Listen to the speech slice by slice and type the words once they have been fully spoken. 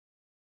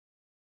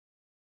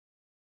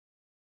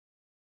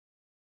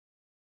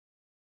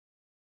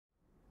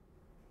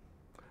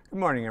Good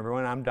morning,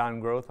 everyone. I'm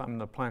Don Groth. I'm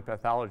the plant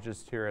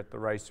pathologist here at the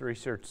Rice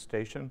Research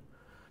Station.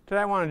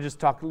 Today I want to just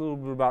talk a little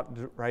bit about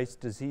rice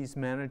disease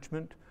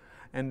management.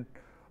 And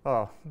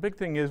the big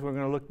thing is we're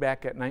going to look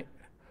back at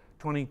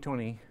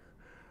 2020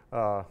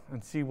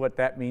 and see what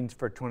that means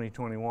for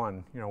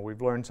 2021. You know,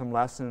 we've learned some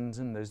lessons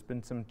and there's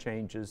been some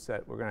changes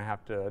that we're going to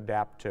have to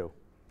adapt to.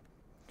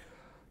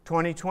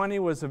 2020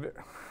 was an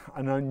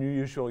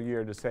unusual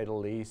year, to say the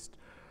least.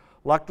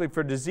 Luckily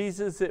for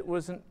diseases, it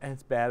wasn't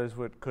as bad as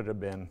what could have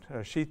been.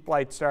 Sheath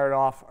blight started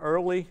off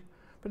early,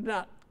 but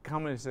not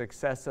come as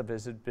excessive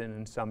as it's been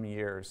in some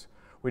years.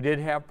 We did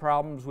have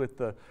problems with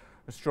the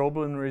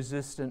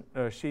strobilurin-resistant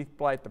sheath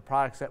blight. The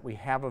products that we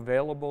have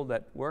available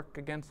that work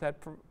against that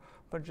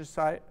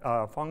fungicide,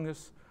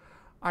 fungus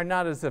are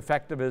not as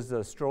effective as the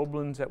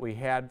strobilins that we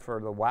had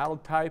for the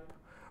wild type,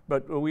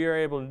 but we were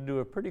able to do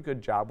a pretty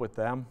good job with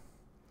them.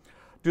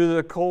 Due to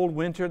the cold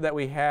winter that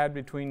we had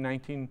between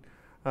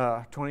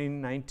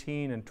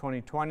 2019 and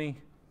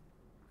 2020,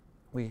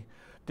 we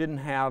didn't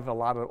have a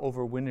lot of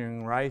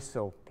overwintering rice,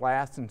 so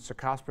blast and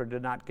Cercospora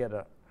did not get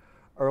an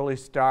early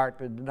start.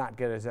 It did not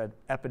get as an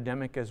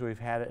epidemic as we've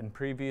had it in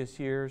previous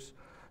years.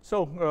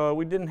 So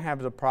we didn't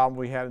have the problem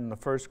we had in the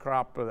first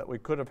crop that we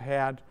could have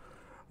had.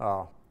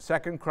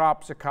 Second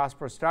crop,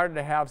 Cercospora started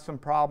to have some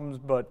problems,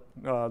 but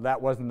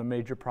that wasn't the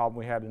major problem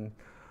we had in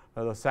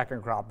the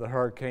second crop. The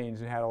hurricanes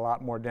had a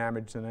lot more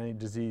damage than any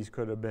disease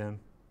could have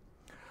been.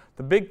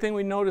 The big thing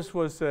we noticed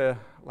was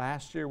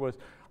last year was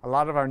a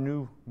lot of our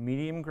new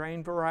medium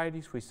grain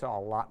varieties, we saw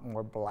a lot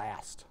more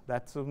blast.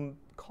 That's a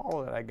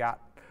call that I got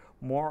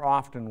more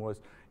often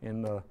was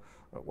in the,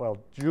 well,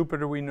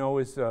 Jupiter we know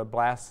is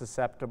blast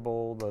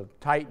susceptible. The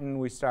Titan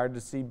we started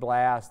to see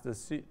blast.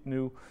 The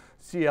new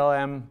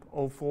CLM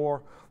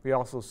 04, we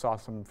also saw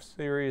some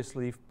serious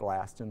leaf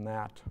blast in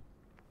that.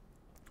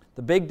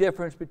 The big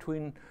difference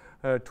between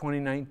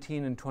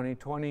 2019 and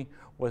 2020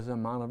 was the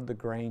amount of the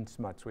grain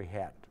smuts we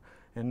had.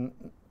 In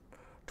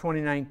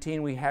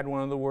 2019, we had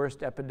one of the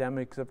worst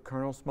epidemics of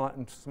kernel smut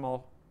and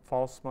small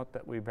fall smut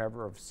that we've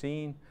ever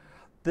seen.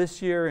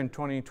 This year, in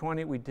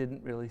 2020, we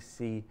didn't really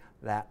see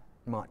that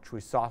much. We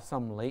saw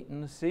some late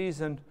in the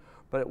season,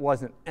 but it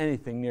wasn't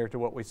anything near to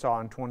what we saw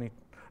in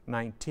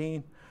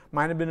 2019.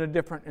 Might have been a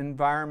different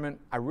environment.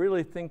 I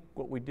really think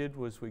what we did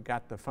was we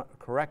got the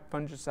correct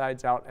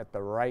fungicides out at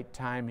the right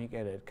time.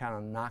 It kind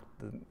of knocked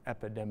the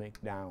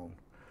epidemic down,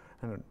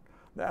 and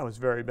that was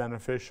very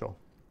beneficial.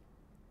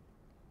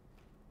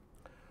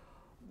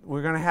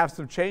 We're going to have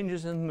some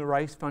changes in the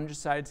rice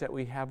fungicides that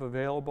we have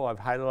available. I've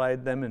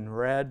highlighted them in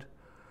red.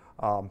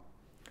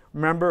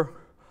 Remember,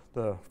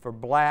 for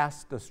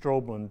blast, the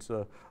strobilins,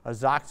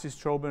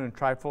 azoxystrobin and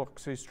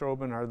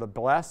trifloxystrobin are the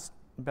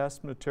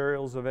best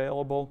materials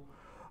available.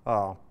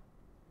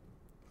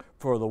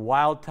 For the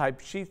wild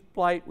type sheath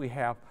blight, we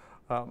have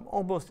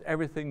almost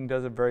everything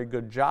does a very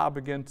good job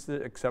against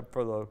it, except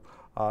for the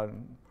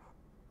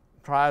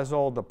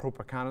triazole. The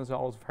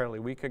propiconazole is fairly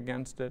weak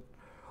against it.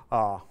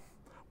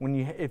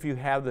 If you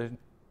have the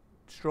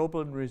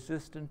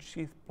strobilin-resistant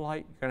sheath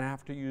blight, you're going to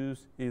have to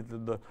use either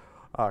the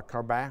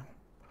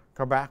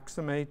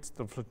carbaxamates,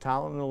 the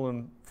flutalanyl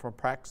and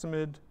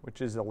propraxamid,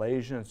 which is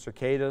Alasian and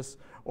Cicadas,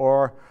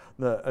 or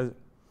the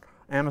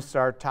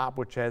Amistar top,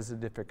 which has the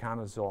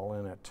dificonazole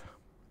in it,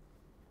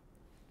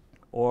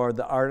 or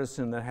the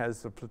Artisan that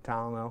has the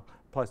flutalanyl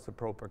plus the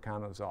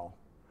propiconazole.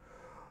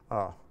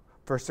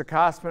 For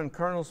Cercospora and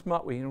kernel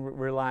smut, we're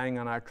relying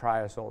on our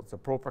triazole. It's the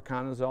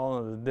propiconazole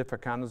and the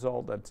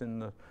dificonazole that's in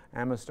the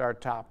Amistar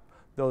top.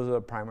 Those are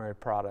the primary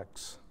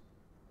products.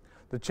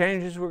 The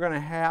changes we're going to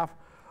have,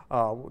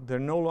 they're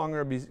no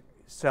longer be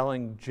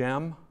selling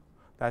GEM.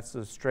 That's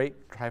the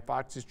straight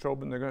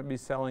trifloxystrobin. They're going to be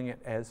selling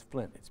it as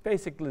Flint. It's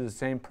basically the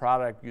same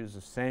product, used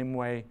the same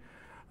way,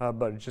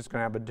 but it's just going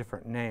to have a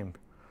different name.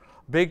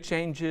 Big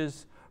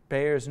changes,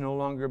 Bayer's no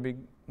longer be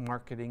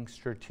marketing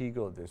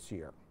Stratego this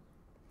year.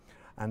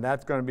 And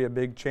that's going to be a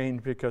big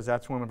change because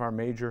that's one of our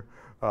major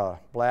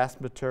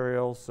blast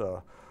materials.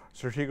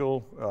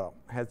 Stratego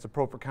has the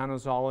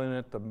propiconazole in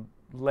it. The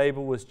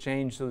label was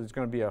changed, so there's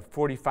going to be a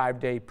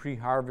 45-day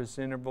pre-harvest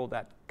interval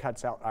that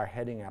cuts out our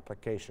heading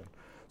application.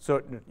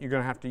 So you're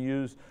going to have to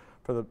use,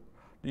 to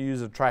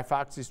use a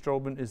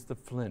trifloxystrobin is the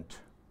Flint.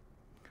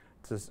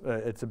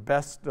 It's the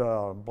best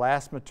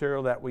blast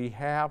material that we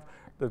have.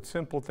 The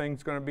simple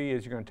thing's going to be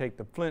is you're going to take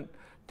the Flint,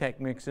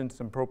 mix in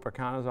some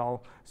propiconazole,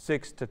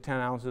 6 to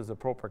 10 ounces of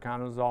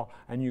propiconazole,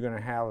 and you're going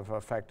to have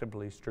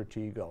effectively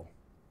Stratego.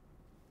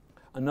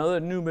 Another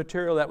new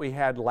material that we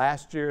had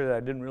last year that I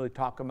didn't really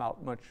talk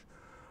about much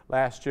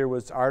last year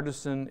was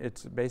Artisan.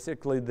 It's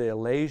basically the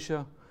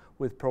Alasia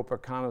with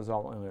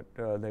propiconazole in it.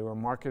 They were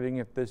marketing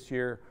it this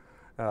year,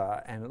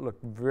 and it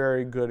looked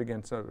very good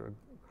against a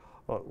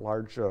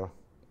large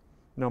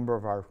number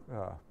of our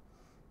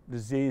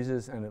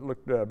diseases, and it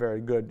looked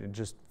very good. And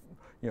just,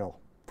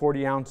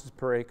 40 ounces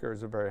per acre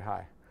is very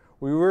high.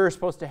 We were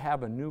supposed to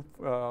have a new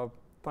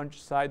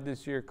fungicide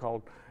this year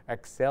called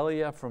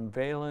Excelia from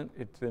Valent.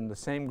 It's in the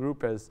same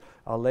group as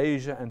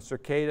Alasia and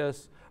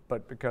Cicadas,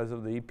 but because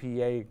of the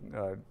EPA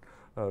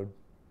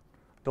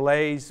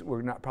Delays,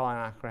 we're probably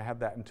not going to have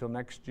that until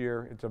next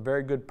year. It's a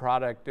very good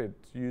product.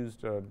 It's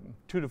used 2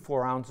 to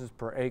 4 ounces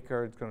per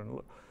acre. It's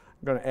going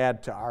to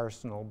add to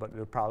arsenal, but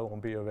it probably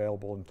won't be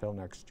available until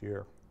next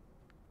year.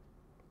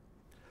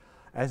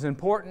 As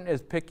important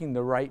as picking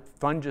the right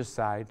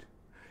fungicide,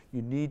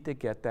 you need to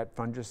get that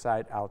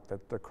fungicide out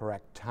at the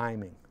correct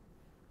timing.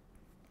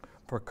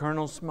 For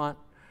kernel smut,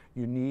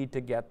 you need to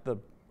get the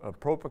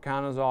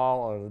propiconazole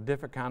or the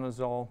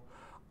dificonazole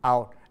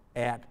out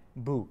at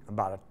boot,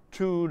 about a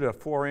 2 to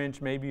 4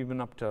 inch, maybe even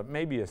up to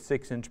maybe a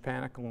 6-inch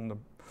panicle in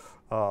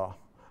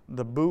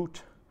the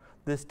boot.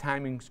 This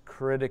timing's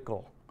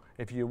critical.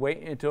 If you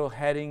wait until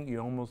heading, you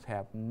almost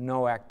have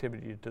no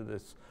activity to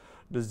this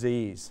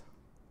disease.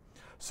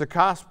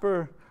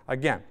 Cercospora,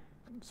 again,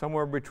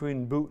 somewhere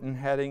between boot and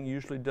heading,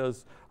 usually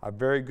does a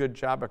very good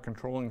job of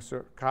controlling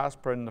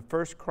Cercospora in the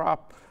first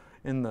crop.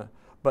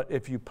 But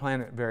if you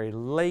plant it very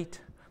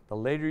late, the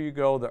later you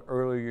go, the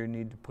earlier you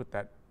need to put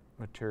that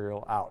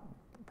material out.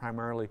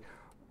 Primarily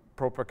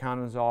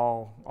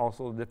propiconazole,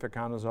 also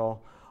dificonazole,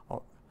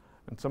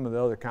 and some of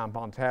the other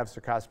compounds have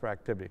Cercospora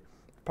activity.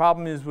 The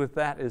problem is with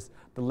that is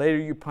the later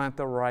you plant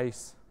the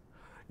rice,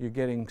 you're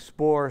getting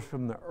spores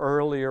from the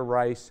earlier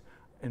rice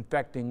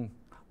infecting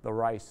the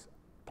rice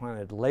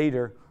planted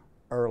later,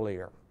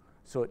 earlier.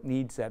 So it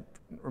needs that.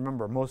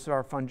 Remember, most of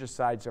our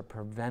fungicides are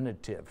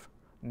preventative,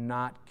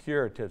 not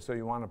curative. So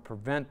you want to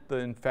prevent the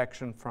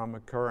infection from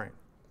occurring.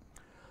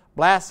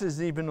 Blast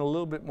is even a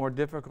little bit more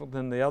difficult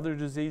than the other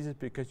diseases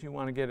because you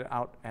want to get it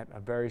out at a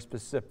very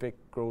specific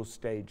growth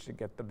stage to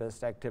get the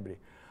best activity.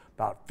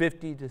 About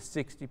 50 to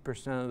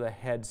 60% of the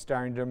head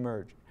starting to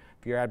emerge.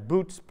 If you're at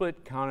boot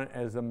split, count it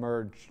as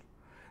emerged.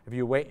 If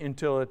you wait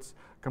until it's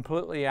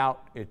completely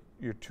out,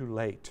 you're too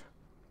late.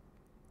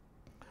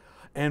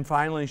 And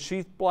finally,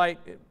 sheath blight.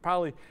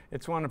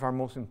 It's one of our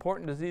most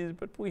important diseases,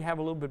 but we have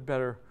a little bit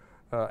better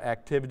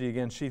activity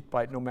against sheath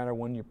blight no matter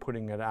when you're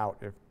putting it out.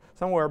 If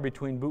somewhere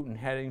between boot and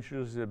heading is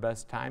usually the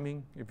best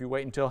timing. If you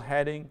wait until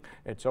heading,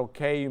 it's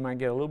okay. You might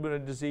get a little bit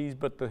of disease,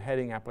 but the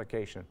heading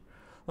application.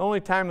 The only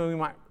time that we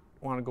might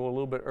want to go a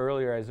little bit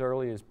earlier, as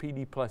early as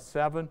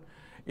PD+7,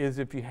 is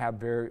if you have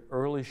very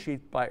early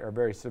sheath blight or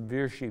very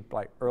severe sheath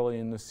blight early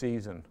in the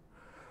season.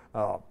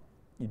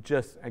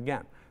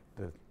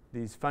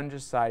 These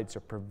fungicides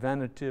are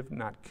preventative,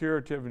 not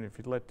curative, and if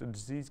you let the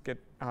disease get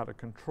out of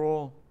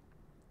control,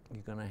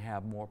 you're going to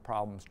have more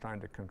problems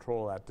trying to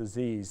control that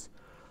disease.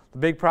 The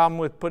big problem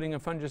with putting a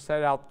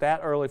fungicide out that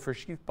early for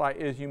sheath blight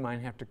is you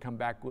might have to come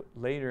back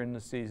later in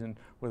the season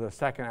with a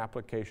second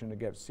application to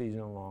get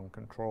season-long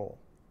control.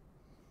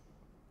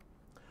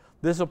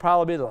 This will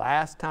probably be the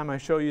last time I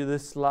show you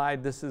this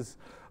slide. This is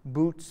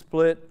boot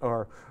split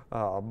or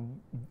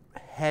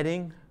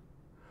heading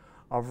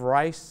of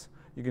rice.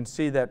 You can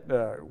see that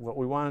what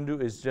we want to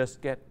do is just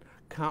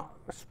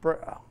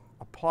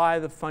apply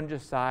the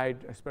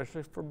fungicide,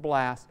 especially for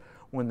blast,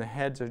 when the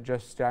heads are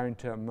just starting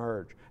to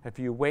emerge. If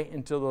you wait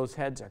until those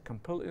heads are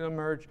completely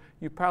emerged,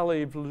 you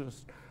probably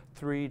lose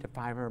 300 to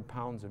 500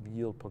 pounds of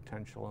yield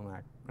potential in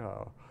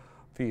that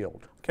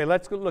field. Okay,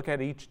 let's go look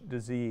at each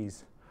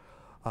disease.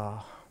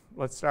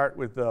 Let's start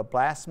with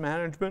blast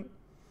management.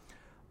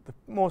 The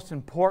most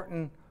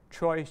important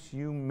choice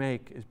you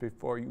make is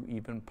before you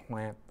even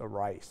plant the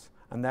rice,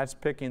 and that's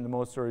picking the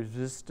most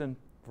resistant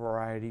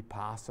variety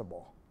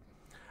possible.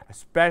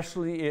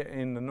 Especially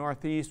in the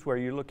Northeast where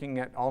you're looking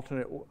at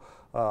alternate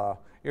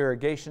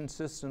irrigation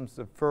systems,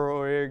 the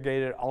furrow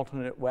irrigated,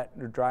 alternate wet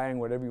or drying,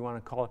 whatever you want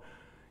to call it.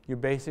 You're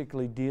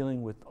basically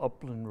dealing with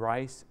upland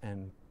rice,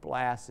 and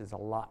blast is a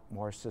lot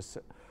more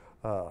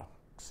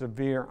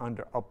severe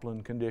under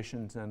upland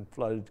conditions and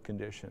flooded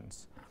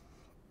conditions.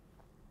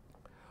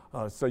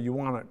 So you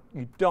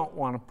don't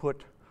want to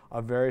put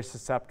a very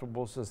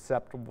susceptible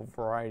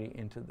variety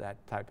into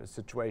that type of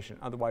situation.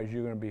 Otherwise,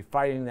 you're going to be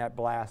fighting that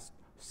blast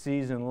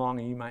season long,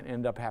 and you might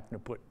end up having to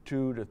put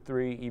 2 to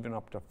 3, even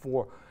up to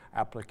 4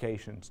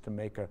 applications to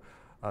make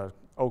a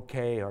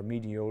okay or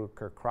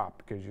mediocre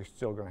crop, because you're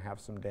still going to have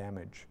some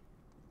damage.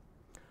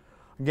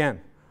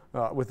 Again,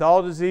 with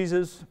all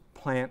diseases,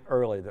 plant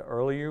early. The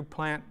earlier you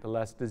plant, the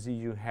less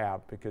disease you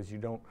have, because you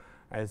don't,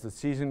 as the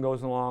season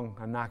goes along,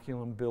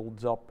 inoculum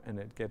builds up and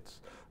it gets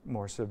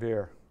more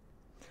severe.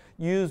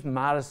 Use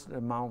modest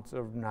amounts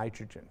of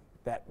nitrogen.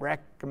 That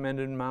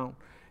recommended amount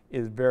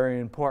is very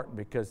important,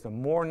 because the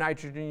more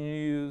nitrogen you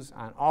use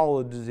on all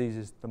the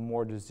diseases, the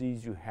more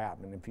disease you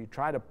have. And if you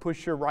try to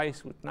push your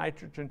rice with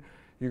nitrogen,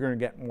 you're going to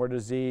get more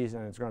disease,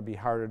 and it's going to be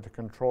harder to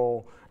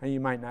control, and you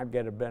might not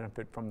get a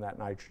benefit from that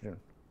nitrogen.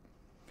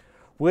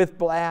 With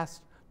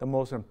blast, the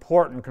most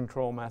important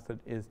control method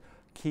is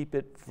keep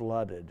it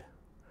flooded.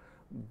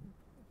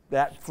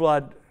 That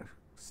flood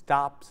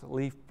stops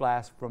leaf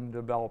blast from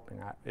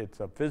developing.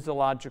 It's a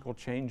physiological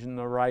change in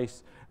the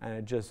rice, and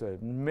it's just a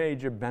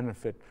major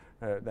benefit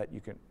that you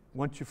can,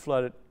 once you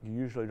flood it, you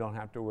usually don't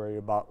have to worry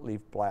about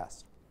leaf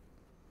blast.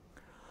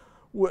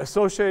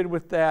 Associated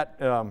with that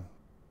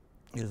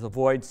is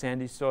avoid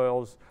sandy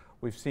soils.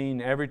 We've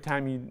seen every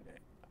time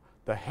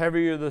the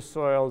heavier the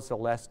soils, the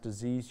less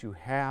disease you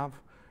have.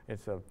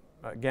 It's a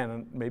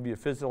again, maybe a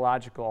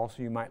physiological.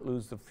 Also, you might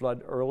lose the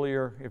flood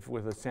earlier if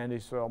with a sandy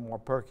soil, more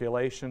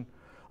percolation.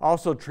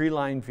 Also,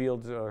 tree-lined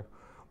fields are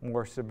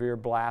more severe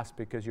blast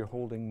because you're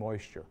holding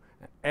moisture.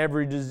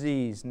 Every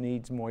disease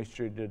needs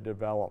moisture to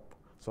develop.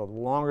 So the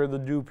longer the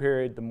dew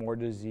period, the more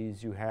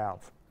disease you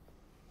have.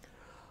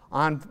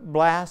 On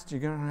blast,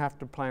 you're going to have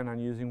to plan on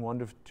using 1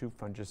 to 2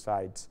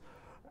 fungicides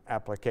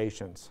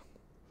applications.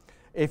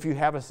 If you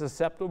have a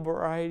susceptible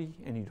variety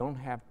and you don't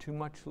have too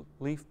much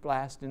leaf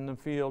blast in the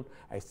field,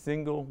 a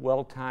single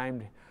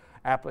well-timed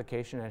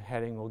application at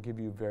heading will give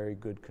you very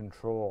good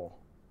control.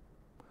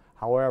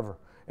 However,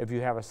 if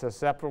you have a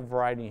susceptible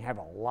variety and you have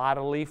a lot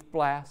of leaf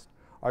blast,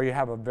 or you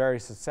have a very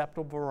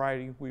susceptible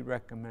variety, we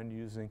recommend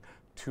using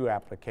 2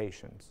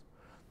 applications.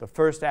 The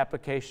first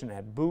application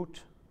at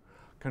boot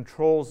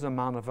controls the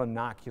amount of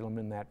inoculum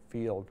in that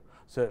field.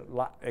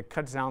 So it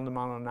cuts down the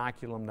amount of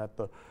inoculum that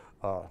the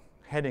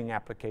heading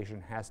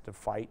application has to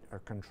fight or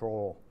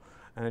control.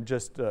 And it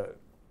just,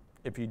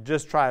 if you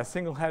just try a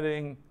single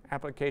heading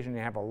application, you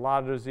have a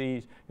lot of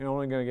disease, you're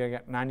only going to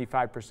get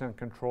 95%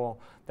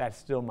 control. That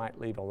still might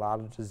leave a lot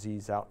of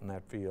disease out in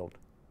that field.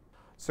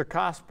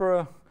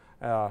 Cercospora,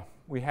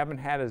 we haven't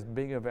had as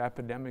big of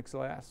epidemics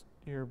last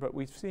year, but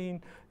we've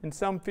seen in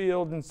some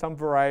fields and some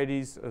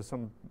varieties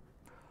some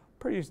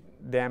pretty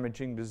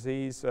damaging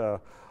disease.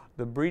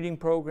 The breeding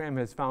program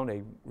has found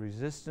a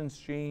resistance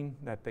gene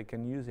that they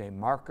can use a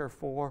marker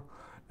for,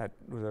 that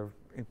they're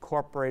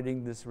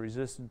incorporating this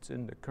resistance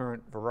into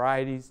current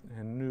varieties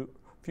and new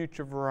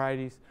future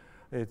varieties.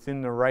 It's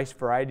in the Rice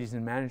Varieties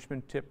and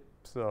Management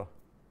Tips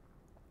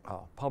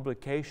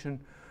publication.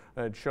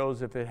 It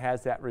shows if it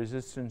has that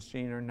resistance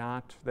gene or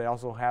not. They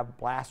also have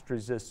blast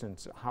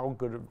resistance, how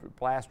good of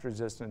blast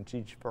resistance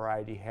each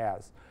variety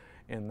has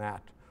in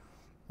that.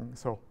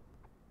 So,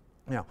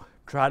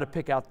 try to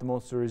pick out the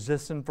most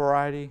resistant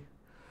variety.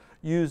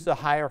 Use the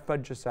higher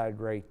fungicide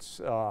rates.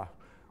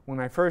 When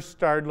I first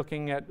started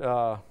looking at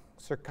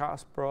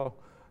Cercospora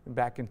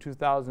back in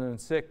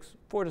 2006,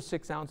 4 to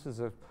 6 ounces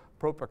of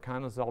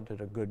propiconazole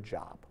did a good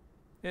job.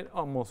 It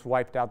almost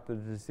wiped out the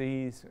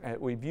disease.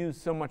 We've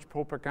used so much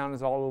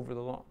propiconazole over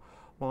the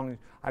long,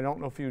 I don't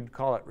know if you'd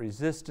call it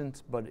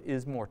resistance, but it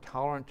is more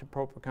tolerant to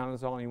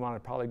propiconazole, and you want to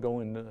probably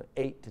go into the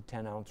 8 to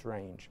 10 ounce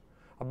range.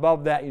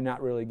 Above that, you're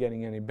not really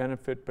getting any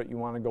benefit, but you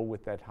want to go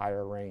with that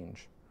higher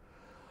range.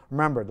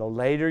 Remember, the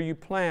later you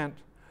plant,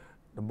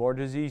 the more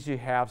disease you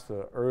have, so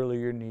the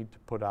earlier you need to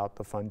put out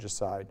the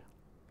fungicide.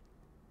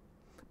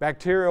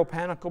 Bacterial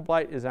panicle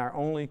blight is our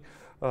only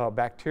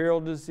bacterial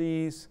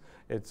disease.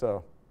 It's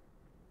a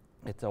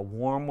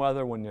warm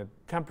weather when the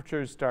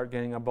temperatures start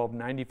getting above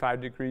 95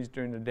 degrees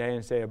during the day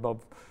and say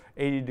above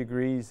 80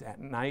 degrees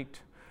at night.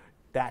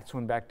 That's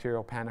when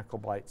bacterial panicle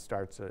blight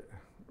starts to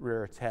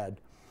rear its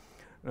head.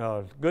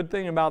 Good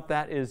thing about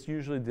that is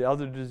usually the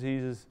other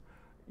diseases,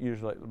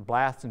 usually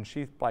blast and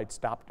sheath blight,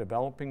 stop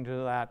developing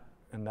to that,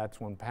 and that's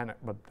when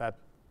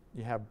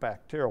you have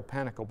bacterial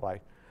panicle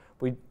blight.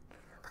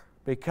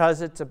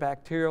 Because it's a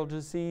bacterial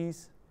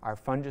disease, our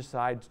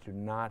fungicides do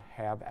not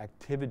have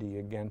activity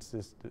against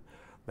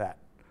that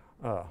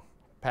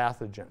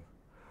pathogen.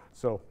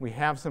 So we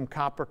have some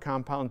copper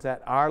compounds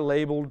that are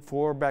labeled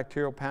for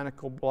bacterial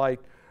panicle blight,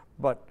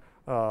 but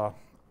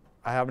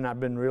I have not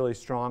been really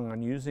strong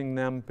on using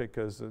them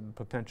because of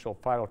potential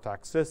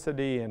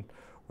phytotoxicity, and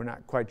we're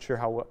not quite sure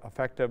how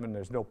effective, and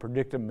there's no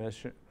predictive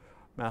method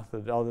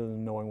other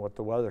than knowing what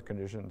the weather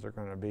conditions are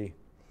going to be.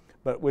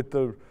 But with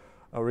the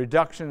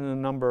reduction in the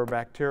number of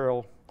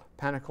bacterial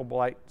panicle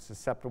blight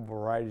susceptible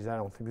varieties, I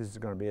don't think this is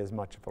going to be as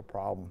much of a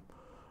problem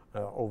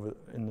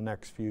in the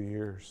next few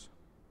years.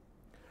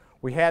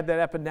 We had that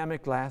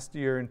epidemic last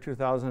year in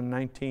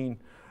 2019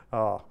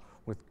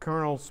 with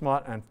kernel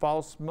smut and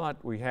fall smut.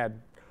 We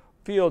had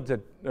fields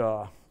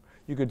that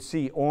you could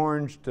see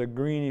orange to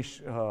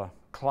greenish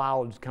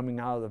clouds coming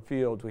out of the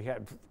fields. We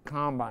had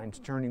combines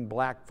turning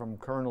black from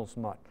kernel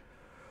smut.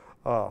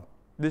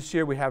 This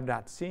year we have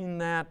not seen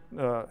that,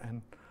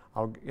 and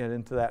I'll get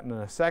into that in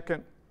a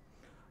second.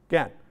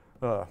 Again,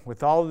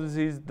 with all the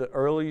disease, the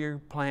earlier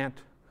you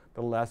plant,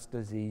 the less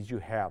disease you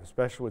have,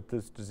 especially with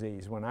this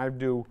disease. When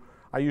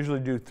I usually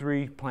do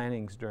 3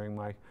 plantings during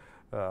my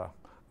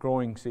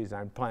growing season.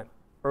 I plant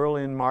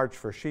early in March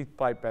for sheath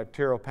blight,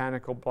 bacterial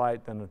panicle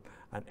blight, then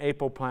an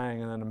April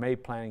planting, and then a May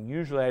planting.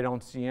 Usually I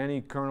don't see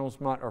any kernel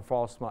smut or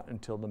fall smut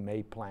until the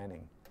May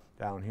planting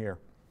down here.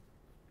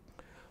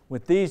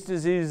 With these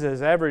diseases,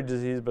 as every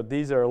disease, but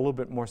these are a little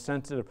bit more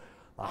sensitive,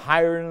 the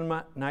higher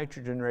the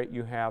nitrogen rate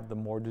you have, the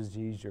more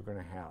disease you're going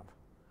to have.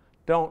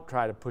 Don't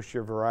try to push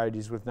your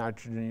varieties with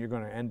nitrogen. You're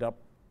going to end up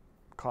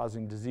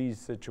causing disease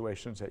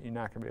situations that you're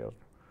not going to be able to.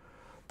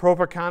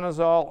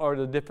 Propiconazole or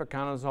the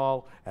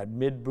dipiconazole at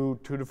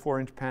mid-boot, 2 to 4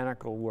 inch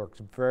panicle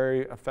works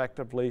very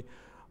effectively.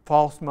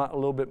 Fall smut a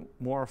little bit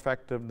more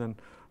effective than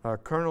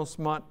kernel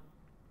smut.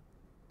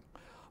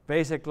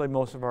 Basically,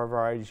 most of our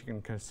varieties, you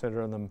can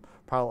consider them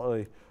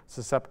probably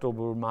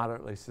susceptible or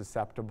moderately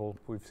susceptible.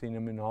 We've seen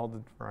them in all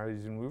the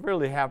varieties, and we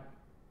really have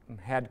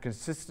had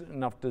consistent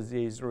enough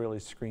disease to really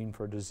screen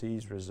for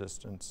disease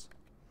resistance.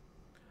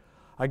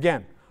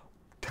 Again,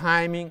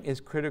 timing is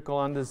critical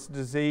on this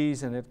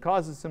disease, and it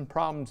causes some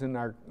problems in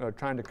our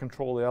trying to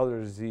control the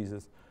other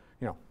diseases.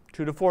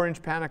 2 to 4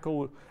 inch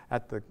panicle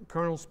at the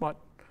kernel smut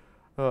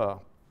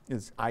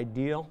is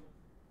ideal.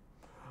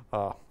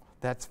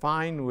 That's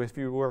fine if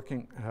you're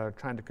working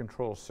trying to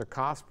control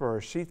Cercospora or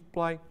sheath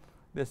blight.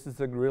 This is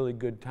a really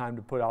good time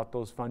to put out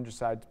those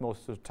fungicides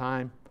most of the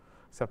time,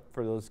 except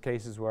for those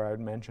cases where I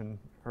mentioned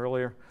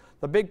earlier.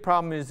 The big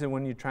problem is that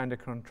when you're trying to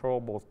control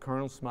both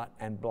kernel smut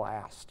and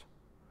blast.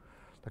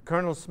 The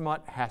kernel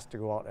smut has to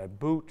go out at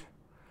boot.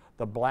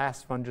 The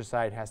blast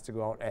fungicide has to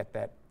go out at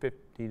that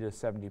 50 to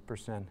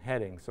 70%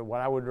 heading. So what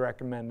I would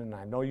recommend, and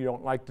I know you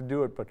don't like to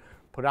do it, but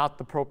put out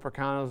the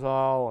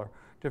propiconazole or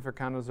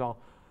difluconazole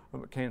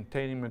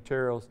containing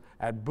materials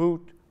at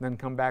boot, then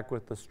come back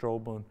with the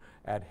strobilurin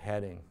at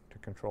heading to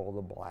control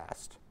the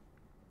blast.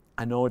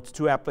 I know it's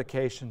 2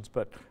 applications,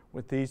 but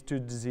with these 2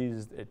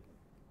 diseases,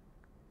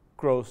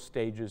 growth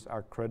stages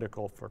are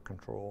critical for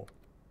control.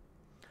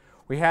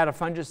 We had a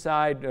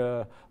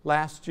fungicide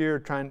last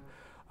year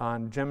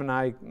on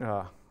Gemini,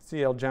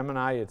 CL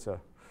Gemini. It's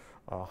a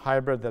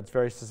hybrid that's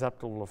very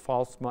susceptible to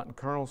fall smut and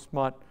kernel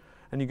smut.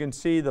 And you can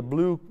see the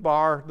blue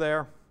bar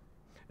there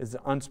is the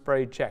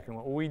unsprayed check. And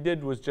what we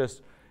did was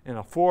just in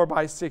a 4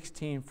 by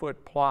 16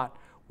 foot plot,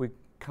 we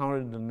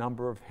counted the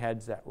number of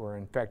heads that were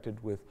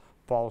infected with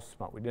fall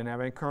smut. We didn't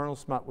have any kernel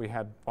smut, we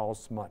had fall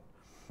smut.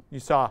 You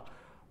saw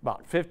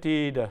about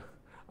 50 to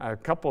a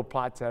couple of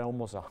plots had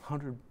almost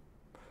 100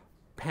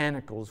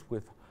 panicles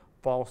with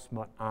fall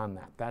smut on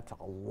that. That's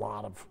a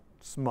lot of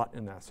smut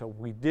in that. So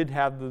we did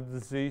have the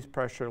disease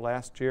pressure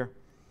last year.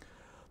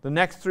 The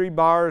next 3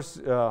 bars,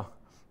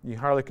 you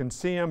hardly can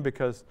see them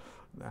because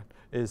that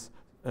is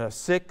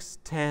 6,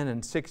 10,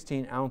 and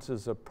 16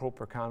 ounces of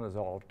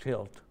propiconazole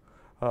tilt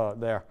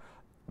there.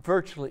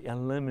 Virtually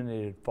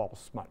eliminated fall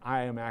smut.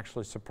 I am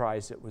actually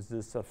surprised it was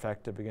this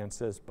effective against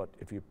this, but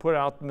if you put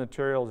out the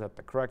materials at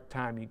the correct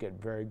time, you get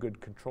very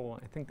good control.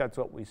 And I think that's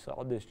what we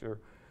saw this year.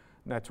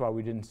 And that's why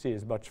we didn't see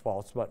as much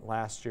fall smut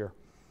last year.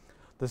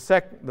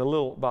 The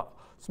little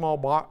small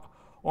bar,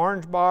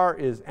 orange bar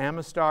is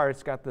Amistar.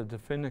 It's got the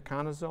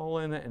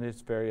difluconazole in it, and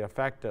it's very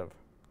effective.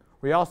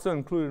 We also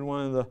included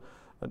one of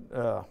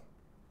the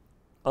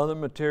other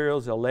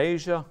materials,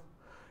 Alasia.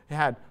 It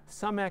had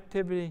some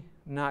activity,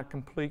 not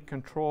complete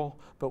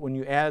control, but when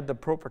you add the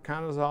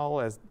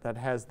propiconazole that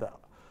has the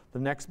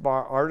next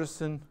bar,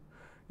 Artisan,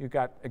 you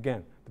got,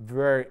 again,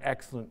 very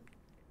excellent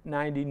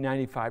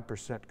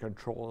 90-95%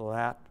 control of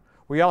that.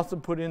 We also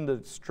put in the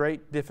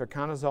straight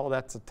difluconazole,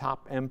 that's the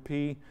top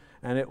MP,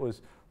 and it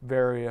was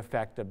very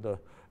effective.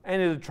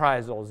 Any of the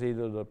triazoles,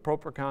 either the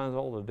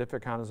propiconazole or the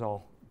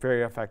difluconazole,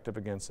 very effective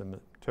against the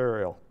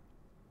material.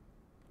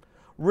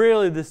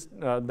 Really,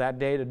 that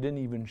data didn't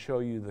even show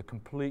you the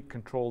complete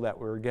control that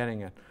we were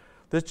getting at.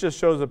 This just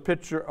shows a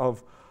picture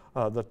of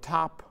the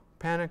top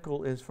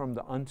panicle is from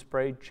the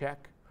unsprayed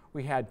check.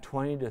 We had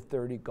 20 to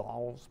 30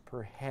 galls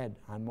per head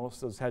on most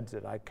of those heads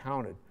that I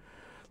counted.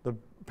 The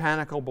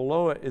panicle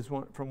below it is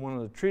from one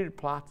of the treated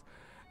plots,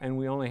 and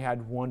we only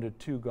had 1 to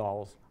 2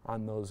 galls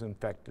on those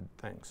infected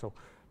things. So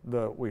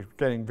we're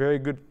getting very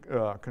good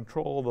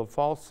control of the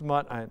fall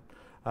smut.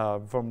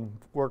 From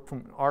work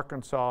from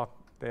Arkansas,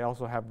 they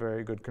also have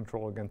very good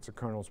control against the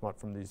kernel smut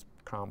from these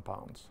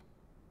compounds.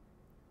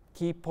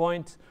 Key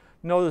points: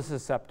 know the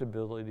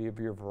susceptibility of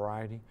your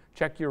variety.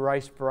 Check your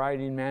rice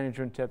variety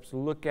management tips.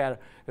 Look at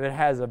it. If it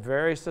has a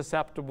very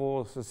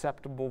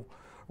susceptible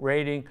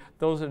rating,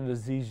 those are the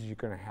diseases you're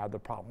going to have the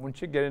problem.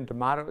 Once you get into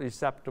moderately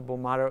susceptible,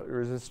 moderately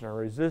resistant, or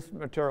resistant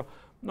material,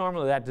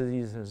 normally that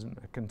disease isn't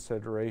a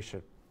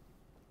consideration.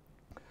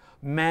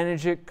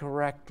 Manage it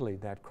correctly,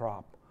 that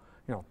crop.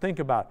 Think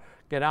about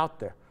it. Get out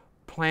there.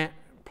 Plant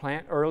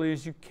early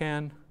as you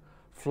can.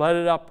 Flood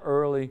it up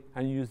early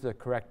and use the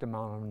correct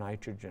amount of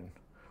nitrogen.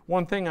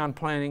 One thing on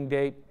planting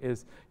date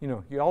is,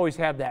 you always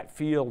have that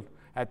field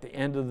at the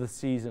end of the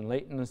season,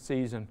 late in the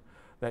season,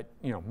 that,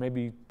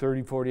 maybe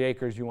 30, 40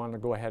 acres you want to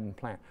go ahead and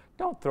plant.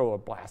 Don't throw a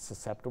blast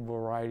susceptible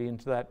variety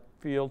into that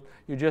field.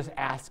 You're just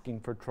asking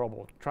for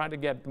trouble. Try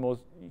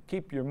to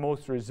keep your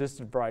most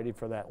resistant variety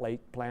for that late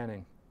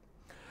planting.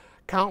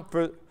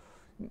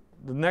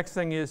 The next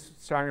thing is,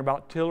 starting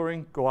about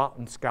tillering, go out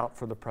and scout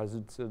for the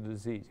presence of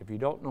disease. If you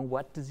don't know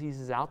what disease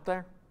is out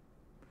there,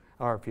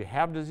 or if you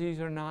have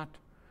disease or not,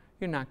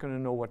 you're not going to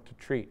know what to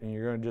treat, and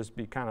you're going to just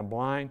be kind of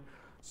blind.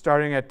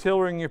 Starting at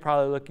tillering, you're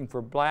probably looking for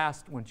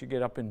blast. Once you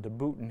get up into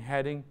boot and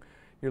heading,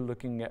 you're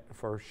looking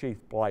for sheath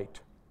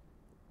blight.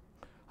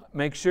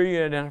 Make sure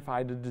you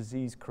identify the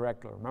disease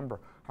correctly.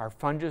 Remember, our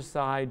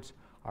fungicides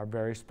are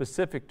very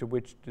specific to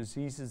which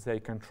diseases they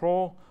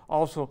control.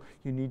 Also,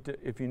 you need to,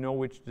 if you know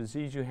which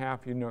disease you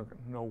have, you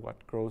know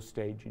what growth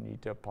stage you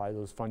need to apply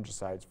those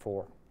fungicides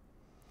for.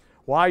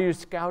 While you're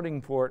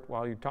scouting for it,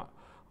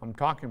 I'm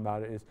talking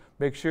about it, is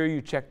make sure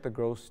you check the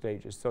growth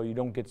stages so you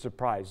don't get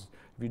surprised.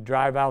 If you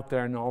drive out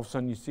there and all of a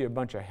sudden you see a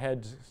bunch of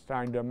heads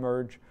starting to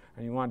emerge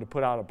and you wanted to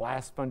put out a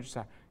blast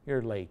fungicide,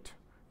 you're late.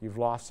 You've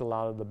lost a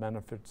lot of the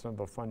benefits of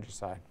a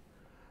fungicide.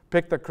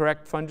 Pick the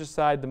correct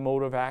fungicide, the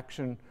mode of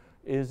action,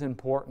 is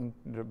important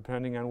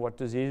depending on what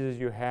diseases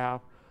you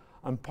have.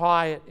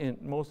 Apply it in,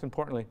 most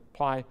importantly,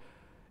 apply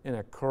in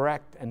a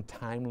correct and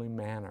timely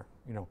manner.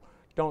 You know,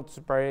 don't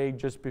spray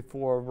just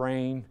before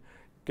rain.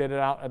 Get it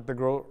out at the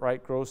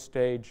right growth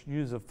stage.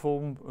 Use a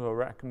full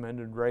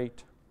recommended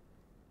rate.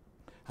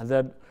 And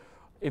then,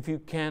 if you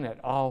can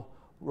at all,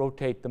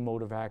 rotate the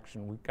mode of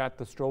action. We've got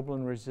the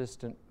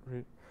strobilurin-resistant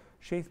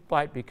sheath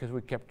blight because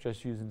we kept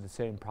just using the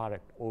same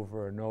product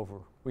over and over.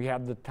 We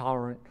have the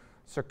tolerant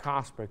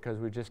cercospora because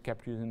we just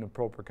kept using the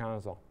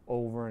propiconazole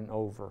over and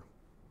over.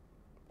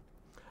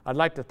 I'd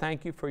like to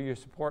thank you for your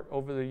support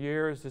over the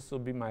years. This will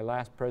be my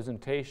last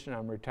presentation.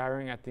 I'm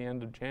retiring at the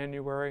end of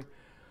January.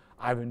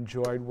 I've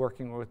enjoyed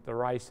working with the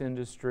rice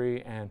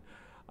industry, and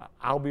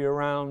I'll be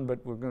around,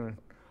 but we're going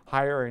to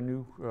hire a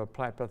new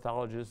plant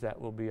pathologist that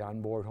will be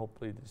on board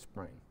hopefully this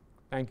spring.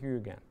 Thank you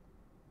again.